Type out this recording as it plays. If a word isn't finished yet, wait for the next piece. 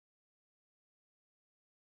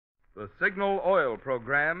The Signal Oil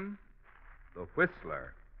Program, The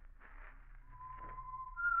Whistler.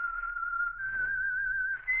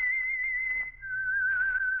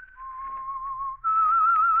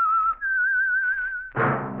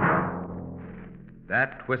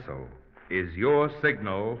 That whistle is your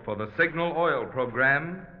signal for the Signal Oil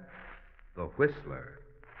Program, The Whistler.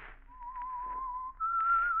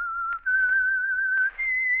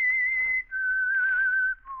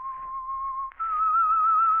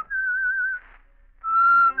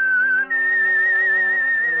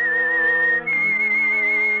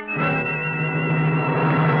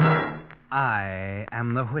 I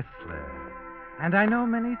am the Whistler, and I know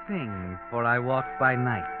many things, for I walk by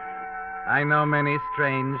night. I know many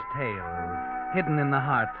strange tales hidden in the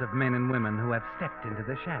hearts of men and women who have stepped into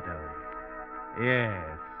the shadows.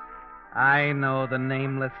 Yes, I know the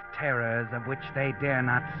nameless terrors of which they dare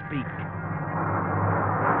not speak.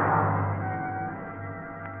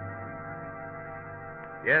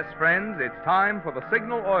 Yes, friends, it's time for the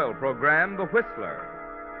Signal Oil Program, The Whistler.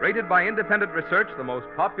 Rated by independent research, the most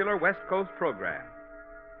popular West Coast program.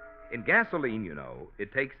 In gasoline, you know,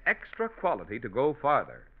 it takes extra quality to go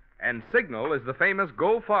farther. And Signal is the famous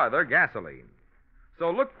Go Farther gasoline. So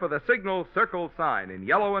look for the Signal Circle sign in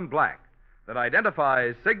yellow and black that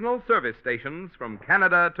identifies Signal service stations from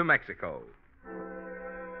Canada to Mexico.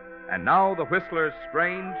 And now the Whistler's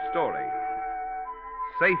strange story.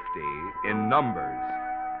 Safety in numbers.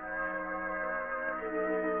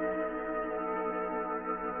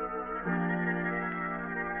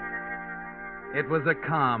 It was a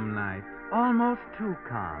calm night, almost too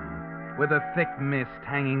calm, with a thick mist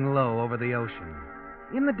hanging low over the ocean.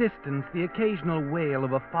 In the distance, the occasional wail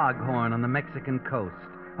of a foghorn on the Mexican coast,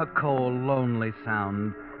 a cold, lonely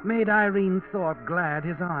sound, made Irene Thorpe glad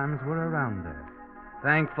his arms were around her,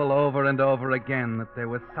 thankful over and over again that there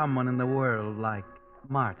was someone in the world like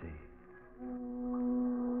Marty.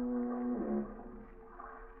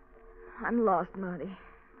 I'm lost, Marty.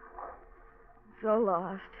 So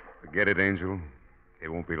lost. Forget it, Angel. It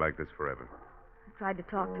won't be like this forever. I tried to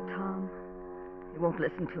talk to Tom. He won't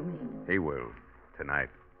listen to me. He will. Tonight.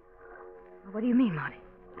 What do you mean, Marty?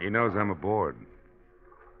 He knows I'm aboard.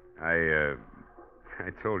 I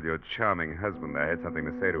told your charming husband I had something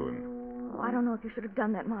to say to him. Oh, I don't know if you should have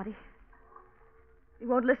done that, Marty. He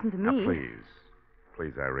won't listen to me. Now, please.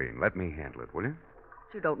 Please, Irene, let me handle it, will you?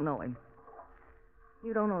 But you don't know him.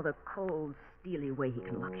 You don't know the cold, steely way he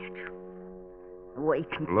can look at you. The way he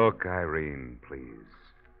can... Look, Irene, please.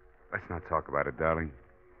 Let's not talk about it, darling.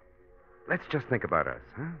 Let's just think about us,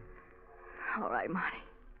 huh? All right, Marty.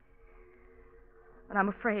 But I'm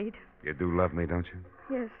afraid. You do love me, don't you?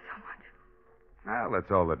 Yes, so much. Well,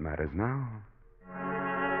 that's all that matters now.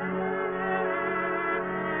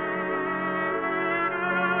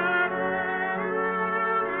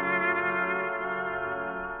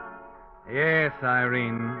 Yes,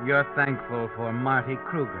 Irene, you're thankful for Marty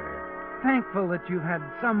Kruger. Thankful that you've had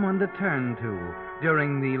someone to turn to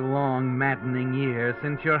during the long, maddening years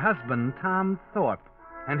since your husband, Tom Thorpe,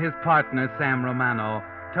 and his partner, Sam Romano,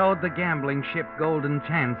 towed the gambling ship Golden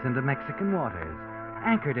Chance into Mexican waters,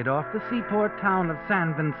 anchored it off the seaport town of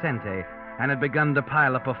San Vicente, and had begun to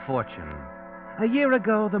pile up a fortune. A year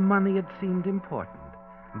ago, the money had seemed important.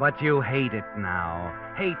 But you hate it now.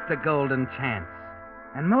 Hate the Golden Chance.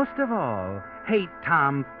 And most of all, hate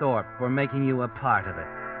Tom Thorpe for making you a part of it.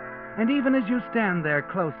 And even as you stand there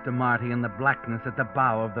close to Marty in the blackness at the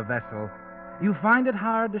bow of the vessel, you find it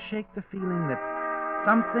hard to shake the feeling that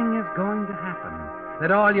something is going to happen,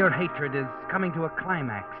 that all your hatred is coming to a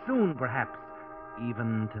climax, soon perhaps,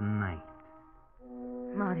 even tonight.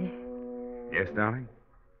 Marty, Yes, darling?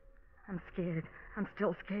 I'm scared. I'm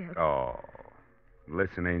still scared. Oh.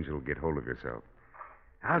 Listen, Angel, get hold of yourself.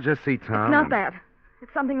 I'll just see Tom. It's not that.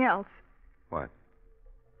 It's something else. What?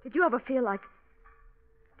 Did you ever feel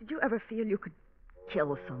you could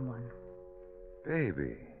kill someone?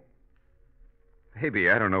 Baby. Baby,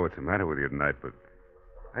 I don't know what's the matter with you tonight, but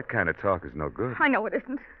that kind of talk is no good. I know it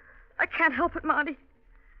isn't. I can't help it, Marty.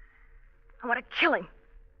 I want to kill him.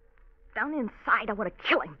 Down inside, I want to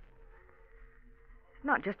kill him.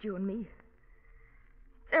 Not just you and me.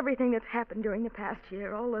 It's everything that's happened during the past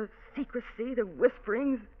year. All the secrecy, the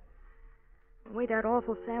whisperings. The way that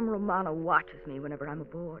awful Sam Romano watches me whenever I'm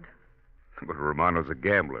aboard. But Romano's a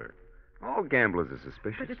gambler. All gamblers are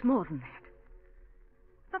suspicious. But it's more than that.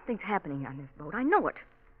 Something's happening on this boat. I know it.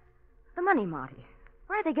 The money, Marty.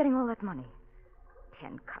 Where are they getting all that money?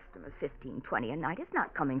 10 customers, 15, 20 a night. It's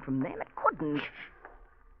not coming from them. It couldn't.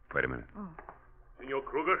 Wait a minute. Oh. Senor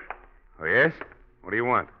Kruger? Oh, yes? What do you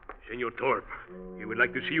want? Senor Thorpe. He would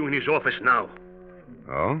like to see you in his office now.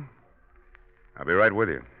 Oh? I'll be right with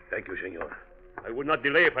you. Thank you, senor. I would not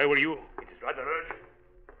delay if I were you. It is rather urgent.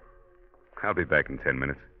 I'll be back in 10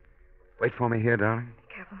 minutes. Wait for me here, darling.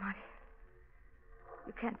 Be careful, Marty.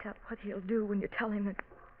 You can't tell what he'll do when you tell him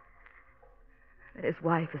that his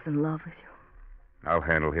wife is in love with you. I'll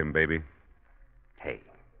handle him, baby. Hey,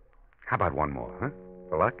 how about one more, huh?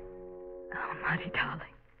 For luck? Oh, Marty, darling.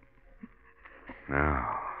 No.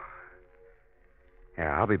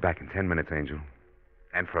 Yeah, I'll be back in 10 minutes, Angel.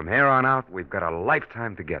 And from here on out, we've got a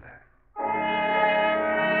lifetime together.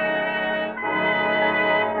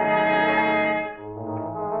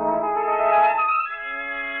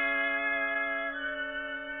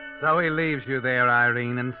 So he leaves you there,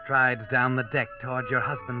 Irene, and strides down the deck toward your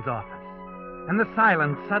husband's office. And the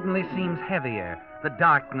silence suddenly seems heavier, the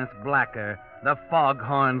darkness blacker, the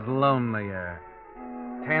foghorns lonelier.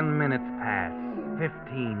 10 minutes pass,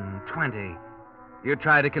 15, 20. You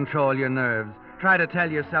try to control your nerves, try to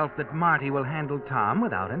tell yourself that Marty will handle Tom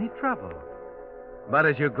without any trouble. But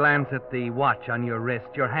as you glance at the watch on your wrist,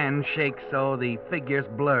 your hand shakes so the figures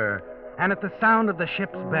blur, and at the sound of the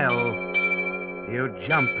ship's bell, you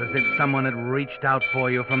jump as if someone had reached out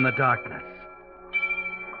for you from the darkness.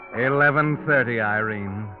 11:30,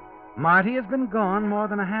 Irene. Marty has been gone more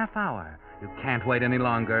than a half hour. You can't wait any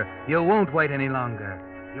longer. You won't wait any longer.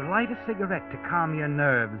 You light a cigarette to calm your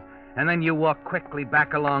nerves, and then you walk quickly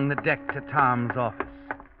back along the deck to Tom's office.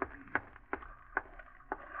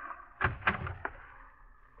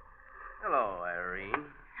 Hello, Irene.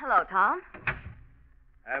 Hello, Tom.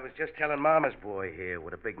 I was just telling Mama's boy here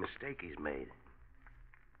what a big mistake he's made.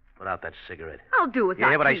 Put out that cigarette. I'll do as You I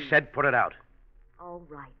hear what I please. said? Put it out. All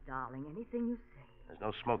right, darling. Anything you say. There's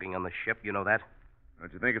no smoking on the ship. You know that?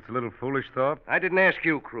 Don't you think it's a little foolish, Thorpe? I didn't ask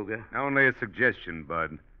you, Kruger. Only a suggestion,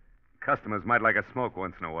 Bud. Customers might like a smoke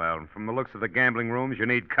once in a while, and from the looks of the gambling rooms, you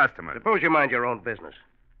need customers. Suppose you mind your own business.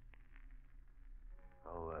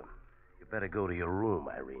 Oh, you better go to your room,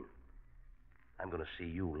 Irene. I'm going to see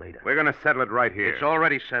you later. We're going to settle it right here. It's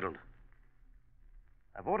already settled.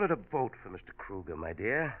 I've ordered a boat for Mr. Kruger, my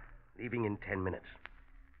dear, leaving in 10 minutes.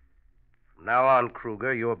 From now on,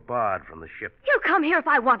 Kruger, you're barred from the ship. He'll come here if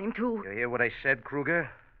I want him to. You hear what I said, Kruger?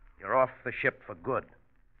 You're off the ship for good.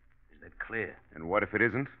 Is that clear? And what if it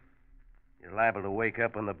isn't? You're liable to wake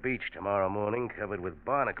up on the beach tomorrow morning covered with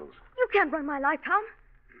barnacles. You can't run my life, Tom.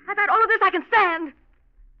 I've had all of this I can stand.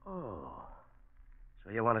 Oh. So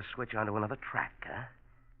you want to switch onto another track, huh?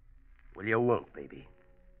 Well, you won't, baby.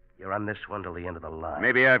 You're on this one till the end of the line.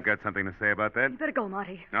 Maybe I've got something to say about that. You better go,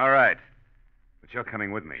 Marty. All right. But you're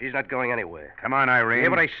coming with me. She's not going anywhere. Come on, Irene. You hear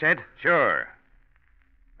what I said? Sure.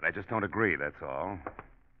 But I just don't agree, that's all.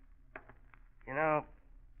 You know,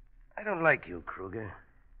 I don't like you, Kruger.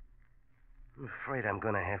 I'm afraid I'm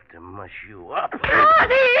going to have to mush you up.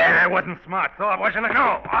 Marty! I wasn't smart, Thorpe, wasn't I?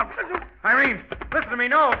 No. Irene, listen to me.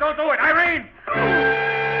 No, don't do it. Irene!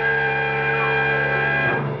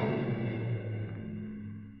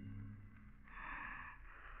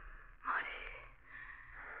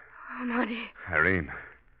 Oh, Marty. Irene,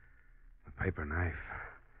 the paper knife.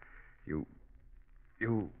 You...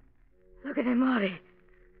 Look at him, Marty.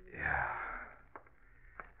 Yeah.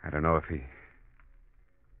 I don't know if he...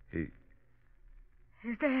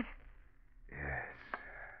 He's dead. Yes.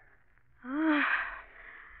 Ah.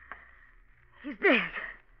 He's dead.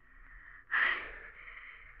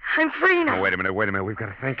 I'm free now. Oh, wait a minute. We've got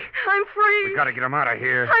to think. I'm free. We've got to get him out of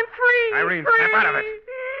here. I'm free. Irene, free. snap out of it.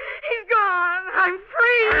 He's gone. I'm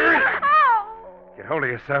free. Irene. Oh. Get hold of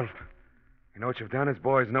yourself. You know what you've done? His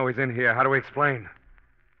boys know he's in here. How do we explain?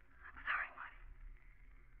 I'm sorry, Marty.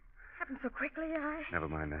 Happened so quickly, Never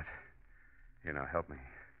mind that. Here, now, help me.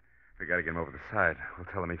 We got to get him over the side. We'll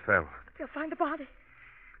tell him he fell. They'll find the body.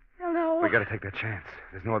 They'll know. We got to take that chance.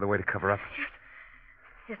 There's no other way to cover up.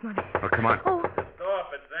 Yes, Marty. Oh, come on. Oh,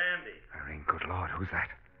 Thorpe, it's Andy. Irene, good Lord, who's that?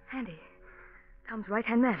 Andy. Tom's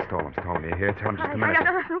right-hand man. Stall him. You hear? Tell him just a I minute.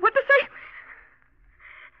 don't know what to say.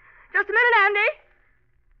 Just a minute, Andy.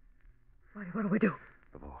 Marty, what do we do?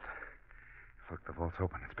 The vault. Look, the vault's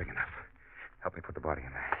open. It's big enough. Help me put the body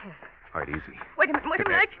in there. Yes. All right, easy. Wait a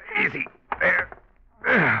minute. There. Easy. There.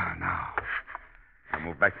 Now. I'll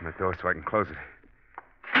move back from the door so I can close it.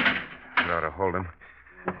 That ought to hold him.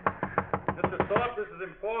 Mr. Thorpe, this is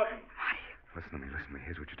important. Listen to me.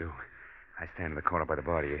 Here's what you do. I stand in the corner by the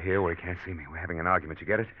bar. Do you hear? Where he can't see me. We're having an argument. You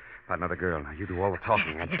get it? About another girl. Now, you do all the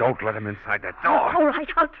talking, and don't let him inside that door. All right,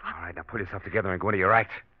 I'll try. All right, now pull yourself together and go into your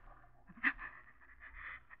act.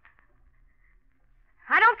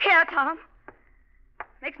 I don't care, Tom.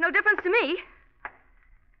 Makes no difference to me.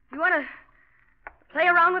 You want to play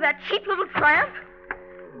around with that cheap little tramp?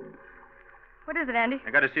 What is it, Andy?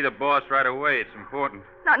 I got to see the boss right away. It's important.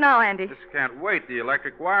 Not now, Andy. This can't wait. The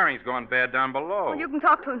electric wiring's gone bad down below. Well, you can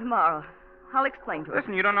talk to him tomorrow. I'll explain to him.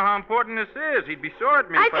 Listen, you don't know how important this is. He'd be sore at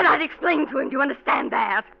me I if cannot explain to him. Do you understand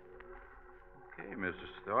that? Okay, Mrs.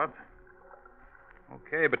 Thorpe.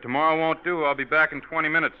 Okay, but tomorrow won't do. I'll be back in 20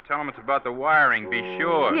 minutes. Tell him it's about the wiring. Be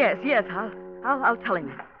sure. Yes. I'll tell him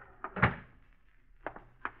that.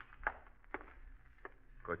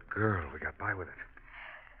 Good girl. We got by with it.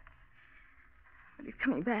 But he's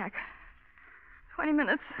coming back. 20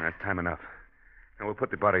 minutes. That's time enough. Now we'll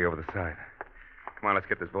put the body over the side. Come on, let's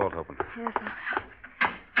get this vault open. Yes. What's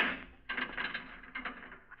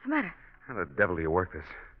the matter? How the devil do you work this?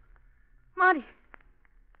 Marty.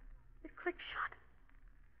 It clicked shut.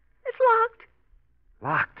 It's locked.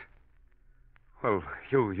 Locked. Well,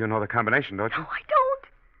 you know the combination, don't you? No, I don't.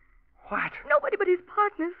 What? Nobody but his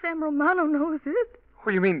partner, Sam Romano, knows it.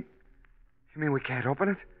 What do you mean? You mean we can't open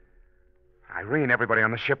it? Irene, everybody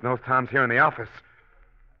on the ship knows Tom's here in the office.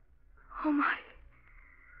 Oh, Marty.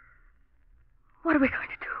 What are we going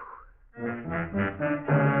to do?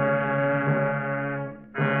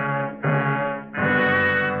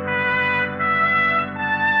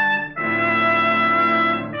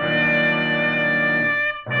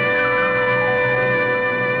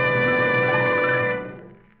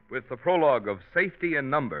 With the prologue of Safety in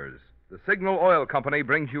Numbers, the Signal Oil Company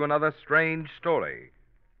brings you another strange story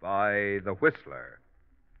by The Whistler.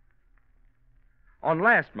 On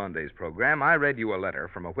last Monday's program, I read you a letter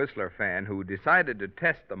from a Whistler fan who decided to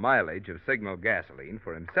test the mileage of Signal gasoline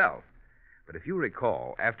for himself. But if you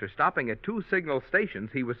recall, after stopping at 2 Signal stations,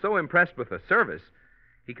 he was so impressed with the service,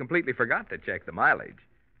 he completely forgot to check the mileage.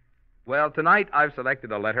 Well, tonight I've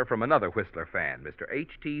selected a letter from another Whistler fan, Mr.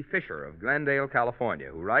 H.T. Fisher of Glendale, California,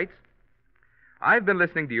 who writes, I've been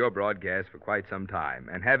listening to your broadcast for quite some time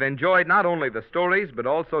and have enjoyed not only the stories but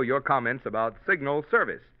also your comments about Signal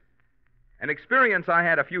service. An experience I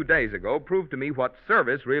had a few days ago proved to me what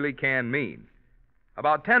service really can mean.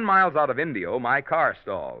 About 10 miles out of Indio, my car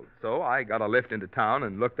stalled, so I got a lift into town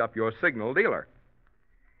and looked up your Signal dealer.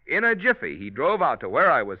 In a jiffy, he drove out to where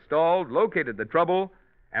I was stalled, located the trouble,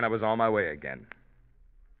 and I was on my way again.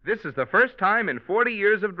 This is the first time in 40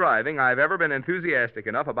 years of driving I've ever been enthusiastic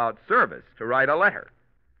enough about service to write a letter.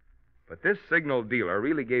 But this Signal dealer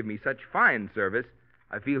really gave me such fine service,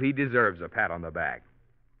 I feel he deserves a pat on the back.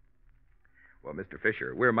 Well, Mr.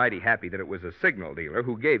 Fisher, we're mighty happy that it was a Signal dealer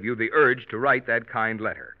who gave you the urge to write that kind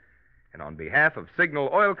letter. And on behalf of Signal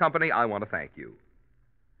Oil Company, I want to thank you.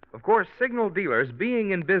 Of course, Signal dealers, being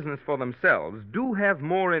in business for themselves, do have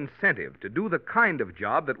more incentive to do the kind of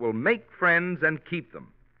job that will make friends and keep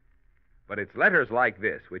them. But it's letters like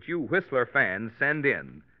this, which you Whistler fans send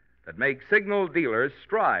in, that make Signal dealers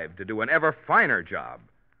strive to do an ever finer job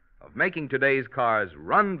of making today's cars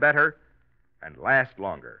run better and last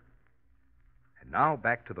longer. And now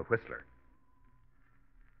back to the Whistler.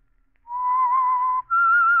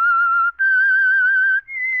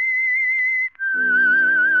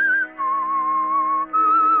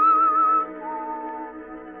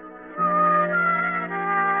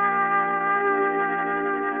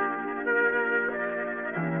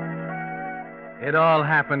 It all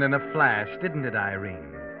happened in a flash, didn't it,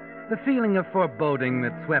 Irene? The feeling of foreboding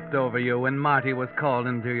that swept over you when Marty was called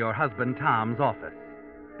into your husband Tom's office.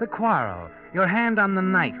 The quarrel, your hand on the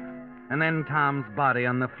knife, and then Tom's body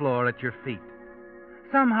on the floor at your feet.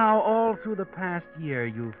 Somehow, all through the past year,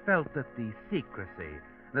 you felt that the secrecy,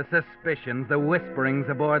 the suspicions, the whisperings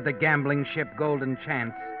aboard the gambling ship Golden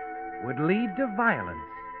Chance would lead to violence.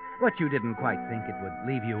 But you didn't quite think it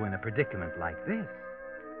would leave you in a predicament like this.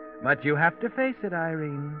 But you have to face it,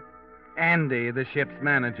 Irene. Andy, the ship's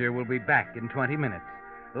manager, will be back in 20 minutes,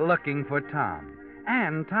 looking for Tom.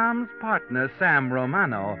 And Tom's partner, Sam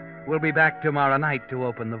Romano, will be back tomorrow night to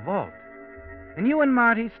open the vault. And you and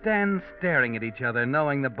Marty stand staring at each other,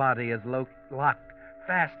 knowing the body is locked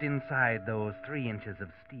fast inside those 3 inches of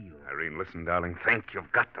steel. Irene, listen, darling. Think.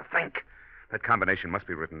 You've got to think. That combination must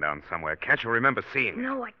be written down somewhere. Can't you remember seeing it?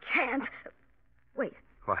 No, I can't. Wait.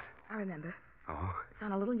 What? I remember. Oh? It's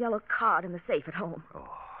on a little yellow card in the safe at home. Oh,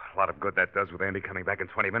 a lot of good that does with Andy coming back in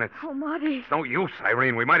 20 minutes. Oh, Marty. It's no use,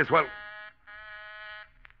 Irene. We might as well...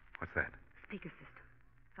 What's that? Speaker system.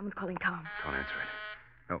 Someone's calling Tom. Don't answer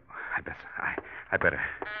it. No, I better.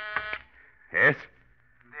 Yes?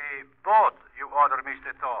 The boat you ordered,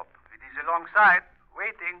 Mr. Thorpe. It is alongside,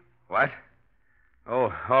 waiting. What?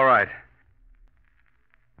 Oh, all right.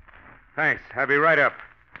 Thanks. I'll be right up.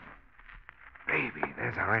 Baby,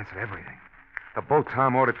 there's our answer to everything. The boat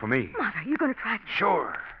Tom ordered for me. Marty, are you going to try to...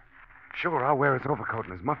 Sure. I'll wear his overcoat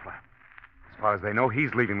and his muffler. As far as they know,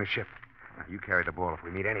 he's leaving the ship. Now, you carry the ball if we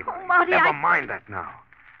meet anybody. Oh, Marty, Never mind that now.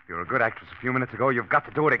 You were a good actress a few minutes ago. You've got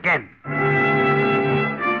to do it again.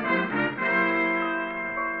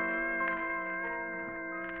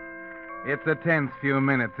 It's a tense few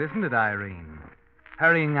minutes, isn't it, Irene?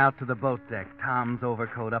 Hurrying out to the boat deck, Tom's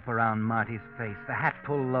overcoat up around Marty's face, the hat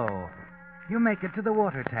pulled low. You make it to the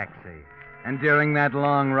water taxi. And during that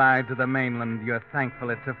long ride to the mainland, you're thankful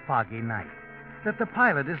it's a foggy night, that the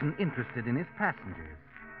pilot isn't interested in his passengers.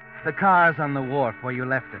 The car's on the wharf where you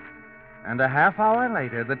left it. And a half hour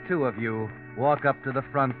later, the two of you walk up to the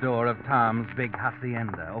front door of Tom's big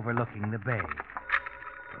hacienda overlooking the bay.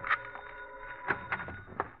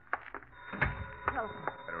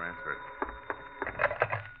 Better answer it.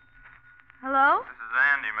 Hello? This is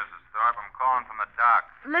Andy, Mrs. Thorpe. I'm calling from the dock.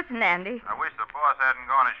 Listen, Andy. I wish the boss hadn't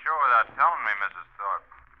gone ashore without telling me, Mrs. Thorpe.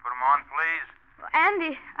 Put him on, please.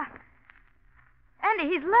 Andy.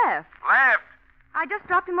 Andy, he's left. Left? I just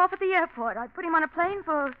dropped him off at the airport. I put him on a plane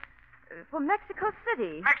for Mexico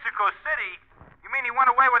City. Mexico City? You mean he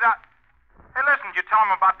went away without... Hey, listen, did you tell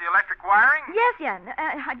him about the electric wiring? Yes,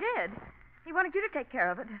 I did. He wanted you to take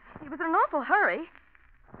care of it. He was in an awful hurry.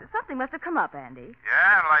 Something must have come up, Andy.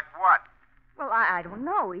 Yeah, like what? Well, I don't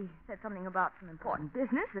know. He said something about some important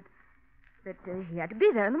business that he had to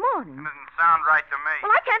be there in the morning. It doesn't sound right to me.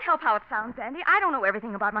 Well, I can't help how it sounds, Andy. I don't know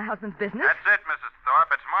everything about my husband's business. That's it, Mrs.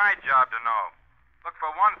 Thorpe. It's my job to know. Look,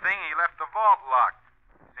 for one thing, he left the vault locked.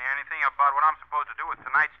 See anything about what I'm supposed to do with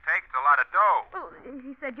tonight's take? It's a lot of dough. Well,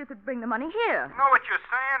 he said you could bring the money here. You know what you're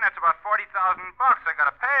saying? That's about $40,000 I got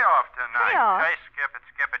to pay off tonight. Pay off? Hey, skip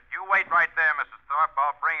it. You wait right there, Mrs. Thorpe.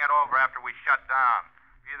 I'll bring it over after we shut down.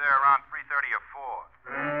 Be there around 3:30 or 4.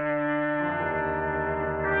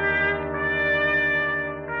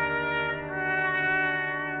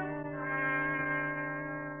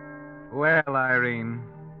 Well, Irene,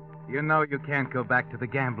 you know you can't go back to the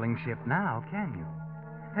gambling ship now, can you?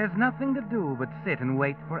 There's nothing to do but sit and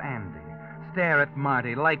wait for Andy. Stare at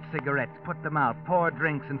Marty, light cigarettes, put them out, pour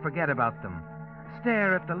drinks, and forget about them.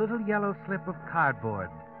 Stare at the little yellow slip of cardboard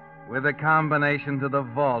with a combination to the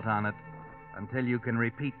vault on it until you can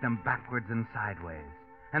repeat them backwards and sideways.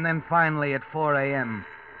 And then finally at 4 a.m.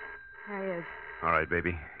 There he is. All right,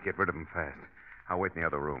 baby. Get rid of him fast. I'll wait in the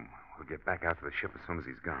other room. We'll get back out to the ship as soon as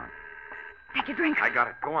he's gone. Take your drink. I got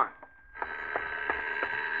it. Go on.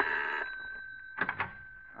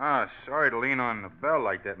 Ah, sorry to lean on the bell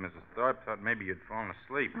like that, Mrs. Thorpe. Thought maybe you'd fallen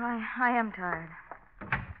asleep. I am tired.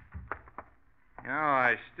 You know,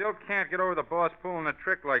 I still can't get over the boss pulling a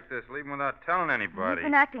trick like this, leaving without telling anybody. He's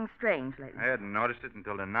been acting strange lately. I hadn't noticed it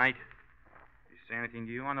until tonight. Did he say anything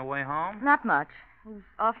to you on the way home? Not much. He's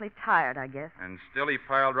awfully tired, I guess. And still he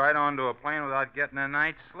piled right onto a plane without getting a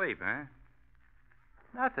night's sleep, huh?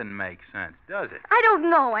 Nothing makes sense, does it? I don't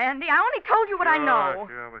know, Andy. I only told you what I know.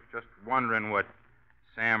 Sure. I was just wondering what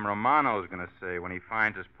Sam Romano's going to say when he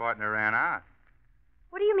finds his partner ran out.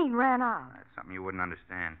 What do you mean, ran out? That's something you wouldn't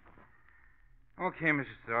understand. Okay, Mrs.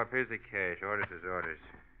 Thorpe, here's the cash. Orders is orders.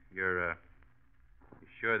 You're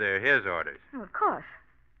sure they're his orders? Oh, of course.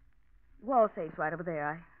 Wall safe's right over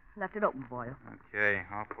there. I left it open for you. Okay,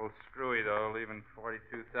 awful screwy, though, leaving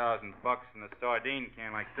 $42,000 in a sardine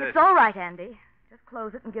can like this. It's all right, Andy. Just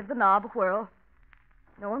close it and give the knob a whirl.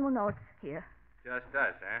 No one will know it's here. Just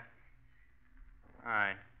us, huh? All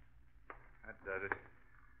right. That does it.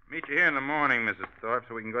 Meet you here in the morning, Mrs. Thorpe,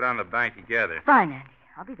 so we can go down to the bank together. Fine, Andy.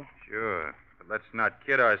 I'll be there. Sure. But let's not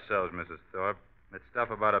kid ourselves, Mrs. Thorpe. That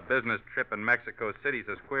stuff about a business trip in Mexico City's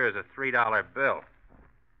as queer as a $3 bill.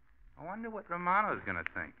 I wonder what Romano's going to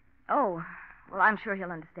think. Oh, well, I'm sure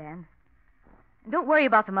he'll understand. And don't worry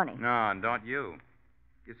about the money. No, and don't you.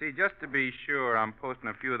 You see, just to be sure, I'm posting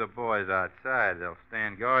a few of the boys outside. They'll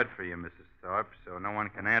stand guard for you, Mrs. Thorpe, so no one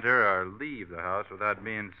can enter or leave the house without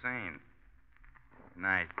being seen. Good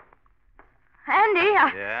night. Andy,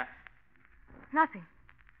 Yeah? Nothing.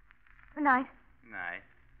 Good night. Good night.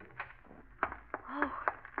 Oh.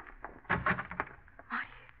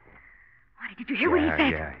 Marty, did you hear what he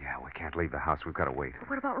said? Yeah. We can't leave the house. We've got to wait.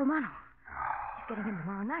 What about Romano? He's getting in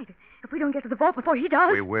tomorrow night. If we don't get to the vault before he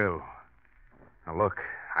does... We will. Now, look,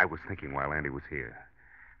 I was thinking while Andy was here.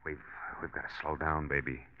 We've got to slow down,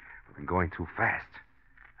 baby. We've been going too fast.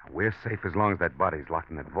 Now, we're safe as long as that body's locked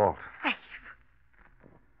in that vault. Safe?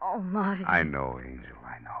 Oh, Marty. I know, Angel,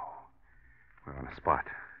 I know. We're on a spot,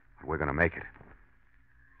 but we're going to make it.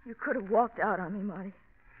 You could have walked out on me, Marty.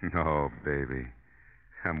 No, baby.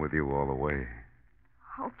 I'm with you all the way.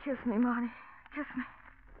 Oh, kiss me, Marty. Kiss me.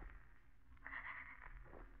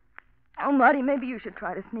 Oh, Marty, maybe you should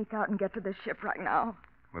try to sneak out and get to this ship right now.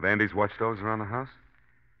 With Andy's watchdogs around the house?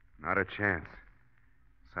 Not a chance.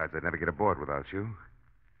 Besides, I'd never get aboard without you.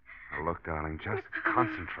 Now, look, darling, just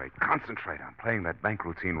concentrate. Concentrate on playing that bank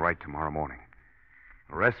routine right tomorrow morning.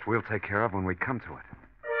 The rest we'll take care of when we come to it.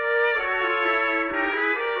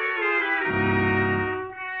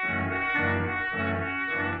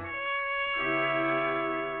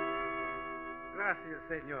 Gracias,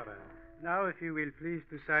 senora. Now, if you will please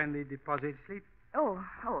to sign the deposit slip. Oh,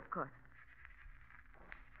 of course.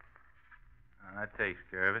 That takes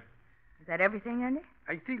care of it. Is that everything, Andy?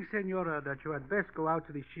 I think, senora, that you had best go out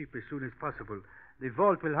to the ship as soon as possible. The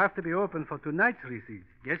vault will have to be open for tonight's receipts.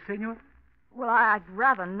 Yes, senor? Well, I'd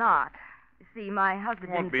rather not. You see, my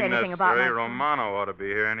husband Won't didn't be say anything about necessary. my... Romano ought to be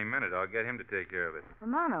here any minute. I'll get him to take care of it.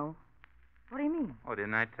 Romano? What do you mean? Oh,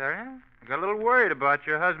 didn't I tell you? I got a little worried about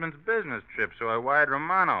your husband's business trip, so I wired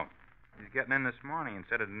Romano. He's getting in this morning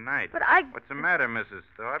instead of tonight. But I... What's the matter, Mrs.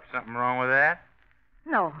 Thorpe? Something wrong with that?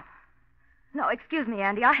 No. No, excuse me,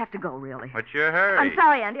 Andy. I have to go, really. What's your hurry? I'm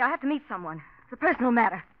sorry, Andy. I have to meet someone. It's a personal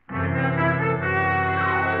matter.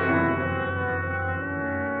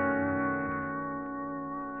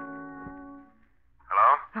 Hello?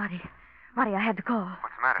 Marty, I had to call.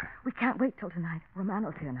 What's the matter? We can't wait till tonight.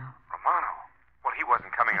 Romano's here now. Romano. Well, he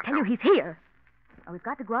wasn't coming I until... tell you, he's here. Now, we've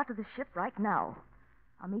got to go out to the ship right now.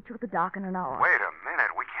 I'll meet you at the dock in an hour. Wait a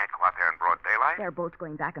minute. We can't go out there in broad daylight. There are boats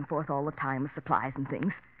going back and forth all the time with supplies and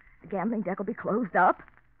things. The gambling deck will be closed up.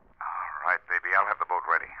 All right, baby. I'll have the boat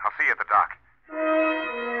ready. I'll see you at the dock.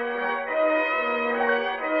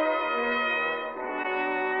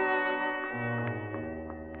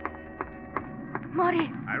 Marty,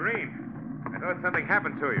 Irene, I thought something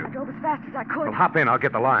happened to you. I drove as fast as I could. Well, hop in. I'll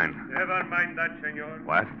get the line. Never mind that, senor.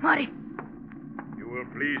 What? Marty, You will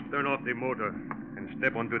please turn off the motor and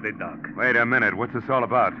step onto the dock. Wait a minute. What's this all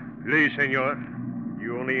about? Please, senor.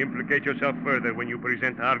 You only implicate yourself further when you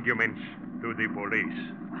present arguments to the police.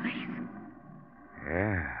 police.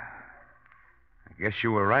 Yeah. I guess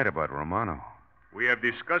you were right about Romano. We have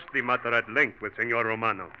discussed the matter at length with Senor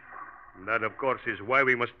Romano. That, of course, is why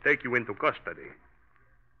we must take you into custody.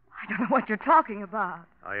 I don't know what you're talking about.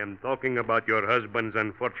 I am talking about your husband's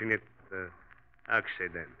unfortunate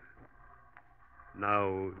accident.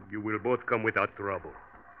 Now, you will both come without trouble.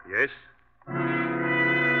 Yes?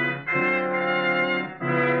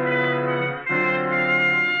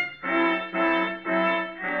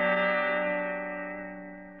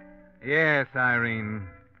 Yes, Irene.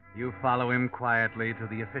 You follow him quietly to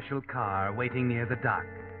the official car waiting near the dock.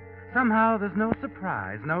 Somehow there's no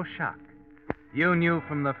surprise, no shock. You knew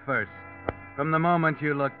from the first, from the moment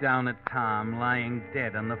you looked down at Tom lying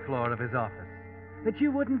dead on the floor of his office, that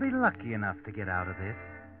you wouldn't be lucky enough to get out of this.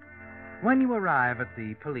 When you arrive at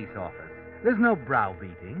the police office, there's no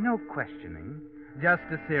browbeating, no questioning, just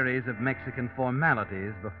a series of Mexican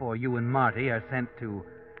formalities before you and Marty are sent to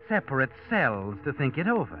separate cells to think it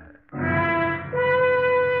over.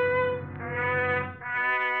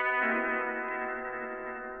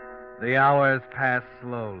 The hours pass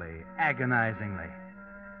slowly, agonizingly.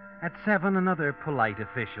 At 7, another polite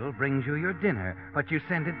official brings you your dinner, but you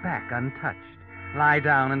send it back untouched. Lie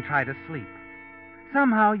down and try to sleep.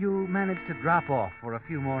 Somehow you manage to drop off for a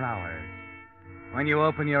few more hours. When you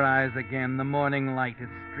open your eyes again, the morning light is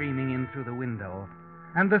streaming in through the window,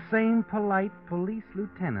 and the same polite police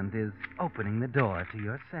lieutenant is opening the door to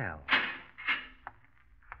your cell.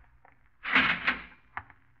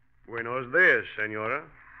 Buenos dias, senora.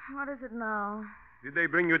 What is it now? Did they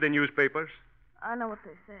bring you the newspapers? I know what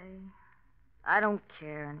they say. I don't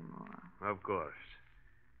care anymore. Of course.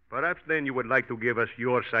 Perhaps then you would like to give us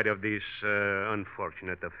your side of this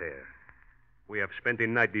unfortunate affair. We have spent the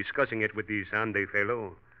night discussing it with the Sunday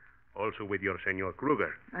fellow, also with your Senor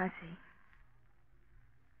Kruger. I see.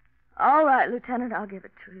 All right, Lieutenant, I'll give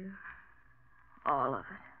it to you. All of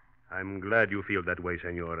it. I'm glad you feel that way,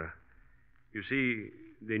 Senora. You see,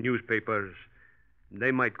 the newspapers,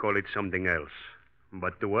 they might call it something else.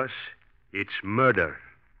 But to us, it's murder.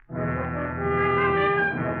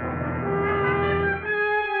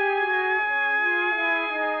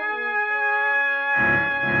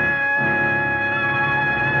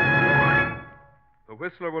 The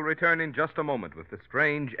Whistler will return in just a moment with the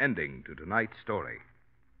strange ending to tonight's story.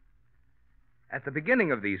 At the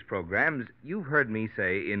beginning of these programs, you've heard me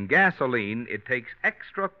say in gasoline, it takes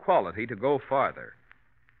extra quality to go farther.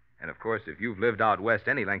 And of course, if you've lived out west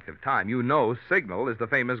any length of time, you know Signal is the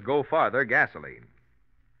famous Go Farther gasoline.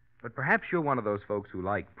 But perhaps you're one of those folks who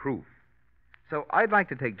like proof. So I'd like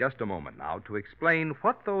to take just a moment now to explain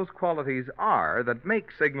what those qualities are that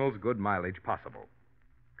make Signal's good mileage possible.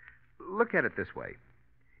 Look at it this way.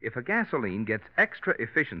 If a gasoline gets extra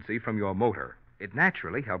efficiency from your motor, it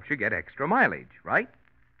naturally helps you get extra mileage, right?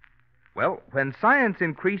 Well, when science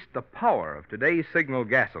increased the power of today's Signal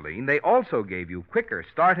gasoline, they also gave you quicker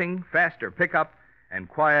starting, faster pickup, and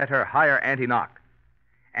quieter, higher anti-knock.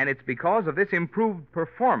 And it's because of this improved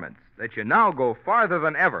performance that you now go farther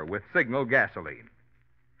than ever with Signal gasoline.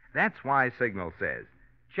 That's why Signal says,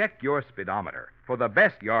 check your speedometer for the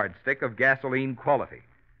best yardstick of gasoline quality.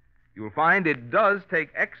 You'll find it does take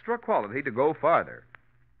extra quality to go farther.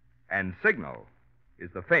 And Signal is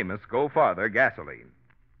the famous Go Farther gasoline.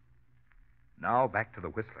 Now back to the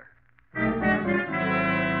Whistler.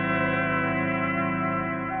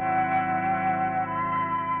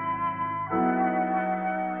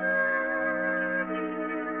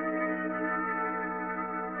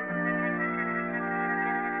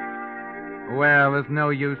 Well, there's no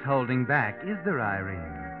use holding back, is there,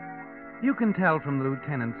 Irene? You can tell from the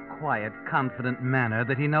lieutenant's quiet, confident manner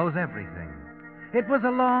that he knows everything. It was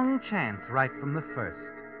a long chance right from the first,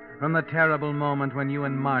 from the terrible moment when you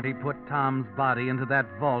and Marty put Tom's body into that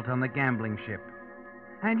vault on the gambling ship.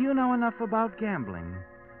 And you know enough about gambling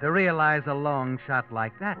to realize a long shot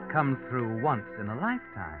like that comes through once in a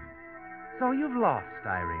lifetime. So you've lost,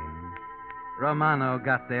 Irene. Romano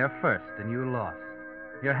got there first, and you lost.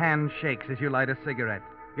 Your hand shakes as you light a cigarette.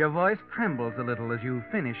 Your voice trembles a little as you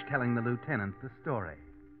finish telling the lieutenant the story.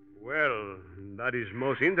 Well, that is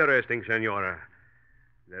most interesting, Senora.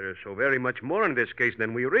 There is so very much more in this case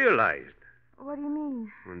than we realized. What do you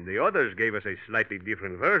mean? And the others gave us a slightly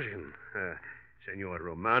different version. Senor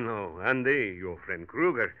Romano, Andy, your friend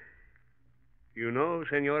Kruger. You know,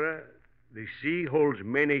 Senora, the sea holds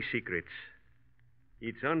many secrets.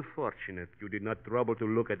 It's unfortunate you did not trouble to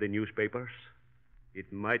look at the newspapers.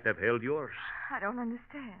 It might have held yours. I don't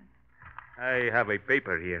understand. I have a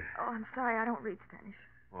paper here. Oh, I'm sorry. I don't read Spanish.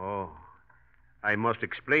 Oh. I must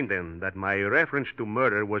explain then that my reference to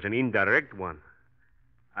murder was an indirect one.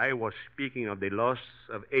 I was speaking of the loss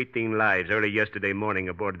of 18 lives early yesterday morning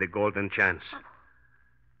aboard the Golden Chance.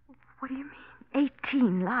 What do you mean,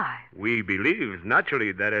 18 lives? We believe,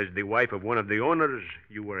 naturally, that as the wife of one of the owners,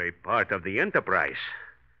 you were a part of the enterprise.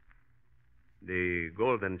 The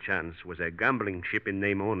Golden Chance was a gambling ship in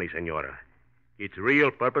name only, Senora. Its real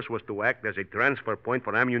purpose was to act as a transfer point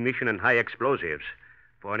for ammunition and high explosives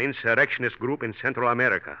for an insurrectionist group in Central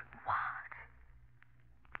America. What?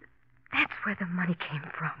 That's where the money came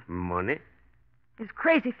from. Money? His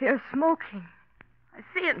crazy fear of smoking. I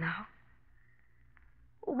see it now.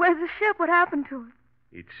 Where's the ship? What happened to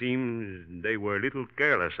it? It seems they were a little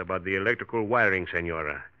careless about the electrical wiring,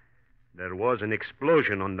 Senora. There was an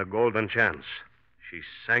explosion on the Golden Chance. She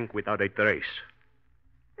sank without a trace.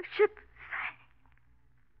 The ship sank.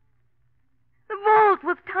 The vault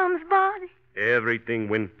with Tom's body. Everything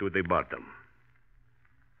went to the bottom.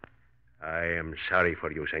 I am sorry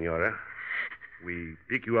for you, Senora. We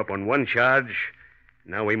pick you up on one charge.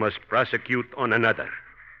 Now we must prosecute on another.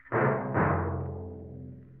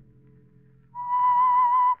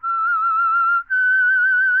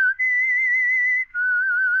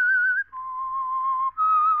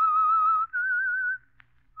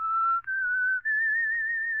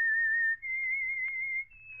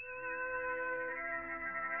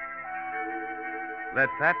 Let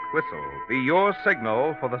that whistle be your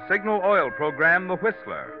signal for the Signal Oil program, The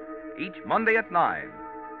Whistler, each Monday at 9.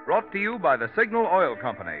 Brought to you by the Signal Oil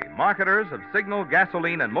Company, marketers of Signal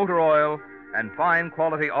gasoline and motor oil and fine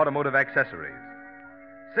quality automotive accessories.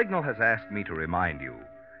 Signal has asked me to remind you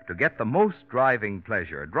to get the most driving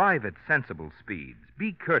pleasure, drive at sensible speeds,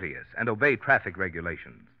 be courteous, and obey traffic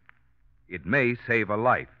regulations. It may save a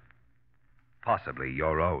life, possibly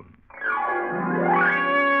your own.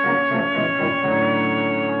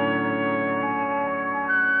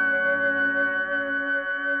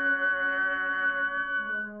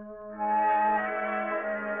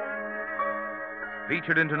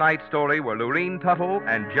 Featured in tonight's story were Lurene Tuttle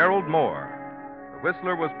and Gerald Moore. The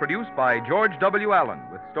Whistler was produced by George W. Allen,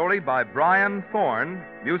 with story by Brian Thorne,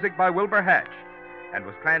 music by Wilbur Hatch, and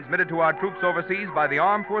was transmitted to our troops overseas by the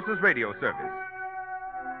Armed Forces Radio Service.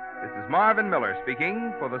 This is Marvin Miller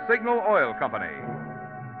speaking for the Signal Oil Company.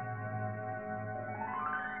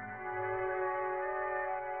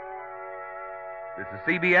 This is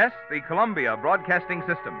CBS, the Columbia Broadcasting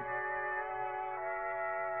System.